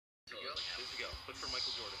Look for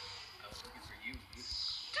Michael Jordan. I was looking for you.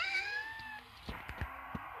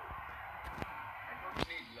 I don't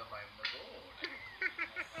need love, I'm the Lord.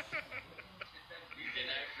 You can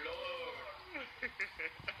explode.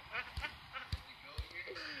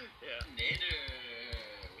 Yeah. Nader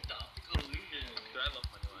with the optical illusion. Dude, I love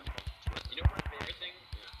my new iPhone. You know my favorite thing?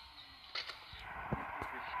 Yeah.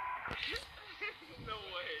 No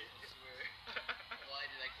way. Why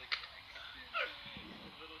did I click that?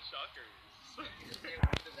 Little shockers. When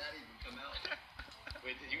did that even come out?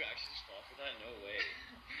 Wait, did you actually just fall for that? No way.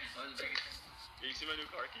 I was like, You see my new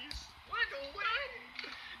car keys? what? No way!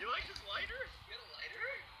 You like this lighter? You got a lighter?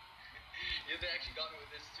 Yeah, they actually got me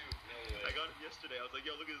with this too. No way. I got it yesterday. I was like,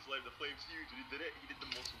 yo, look at this lighter. The flame's huge. And he did it. He did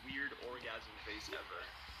the most weird orgasm face ever.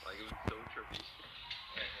 Like, it was so trippy.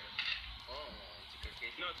 Oh, it's a good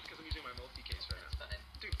case. No, it's because I'm using my multi case right now. Fine.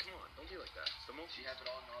 Dude, come on. Don't be like that. It's the multi. Did you have it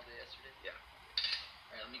on all day yesterday? Yeah.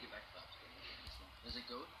 Alright, let me get back to that. Does it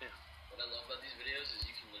go? Yeah. What I love about these videos is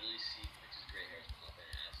you can literally see Mitch's gray hairs popping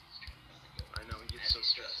as he's trying to find the goat. I know, he gets so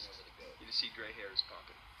stressed. Over the goat. You just see gray hairs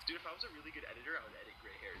popping. Dude, if I was a really good editor, I would edit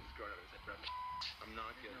gray hairs growing out of his head, bro. I'm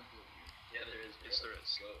not good. Yeah, there is. Yes, there is.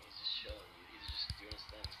 Goat. He's just chilling, dude. He's just doing his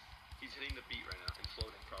thing. He's hitting the beat right now and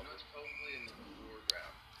floating, You probably. know, it's probably in the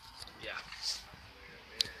foreground. Yeah.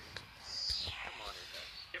 Come on, your head.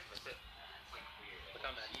 Skip with it. It's like weird. Look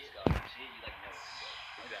how mad you he's see it, got. you see it, you like know it's a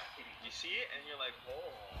goat. Exactly. You see it and you're like, oh.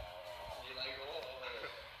 You're like,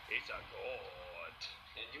 oh. It's a god.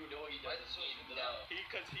 And you know he doesn't mean no.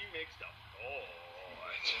 Because he makes the god.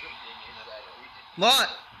 What?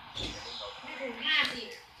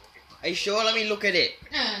 Are you sure? Let me look at it.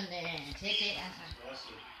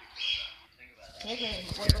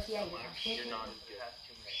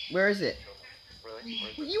 Where is it? Really?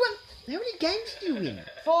 Well, you went. How many games do you win?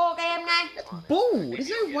 4 เกมไง That's bull. There's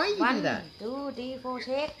no way you do that. 1 2 3 4 เ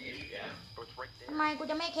ช็ค Bro, it's right ทำ there. ไมกู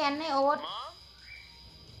จะไม่แคนให้โอ๊ต Mom?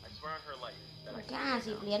 I swear on her life. That I แค่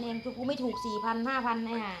50 เหรียญเองคือกูไม่ถูก 4,000 5,000เ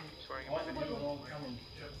นี่ย I'm swearing on my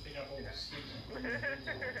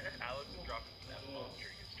Alex is dropping that ball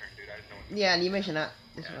during his turn, dude. I didn't know what Yeah, and you mentioned that.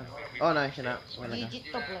 This one. Oh no, shut up. ดีจิต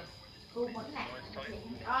ตบเลยกูหมดแหละ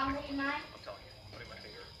ออมได้ไหม I'm telling you. Putting my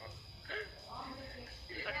finger.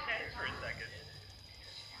 Okay, for a second.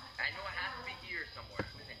 I know it has to be here somewhere.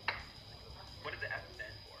 What does the F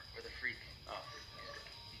stand for? Or the freak? Oh.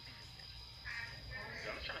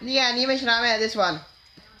 Yeah, and you mentioned that, man. This one.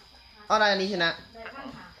 Oh no, and you mentioned that.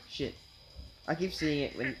 Shit. I keep seeing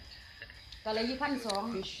it when. ก็เลยยี่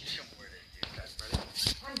1,200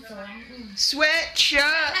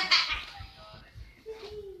 Sweatshirt.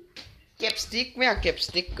 เก็บสติ๊กไม่อยากเก็บส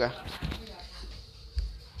ติ๊กเหรอ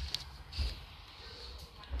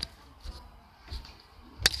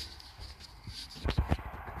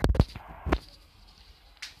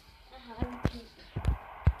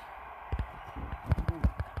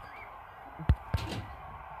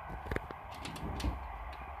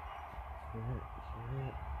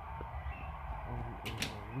Shit.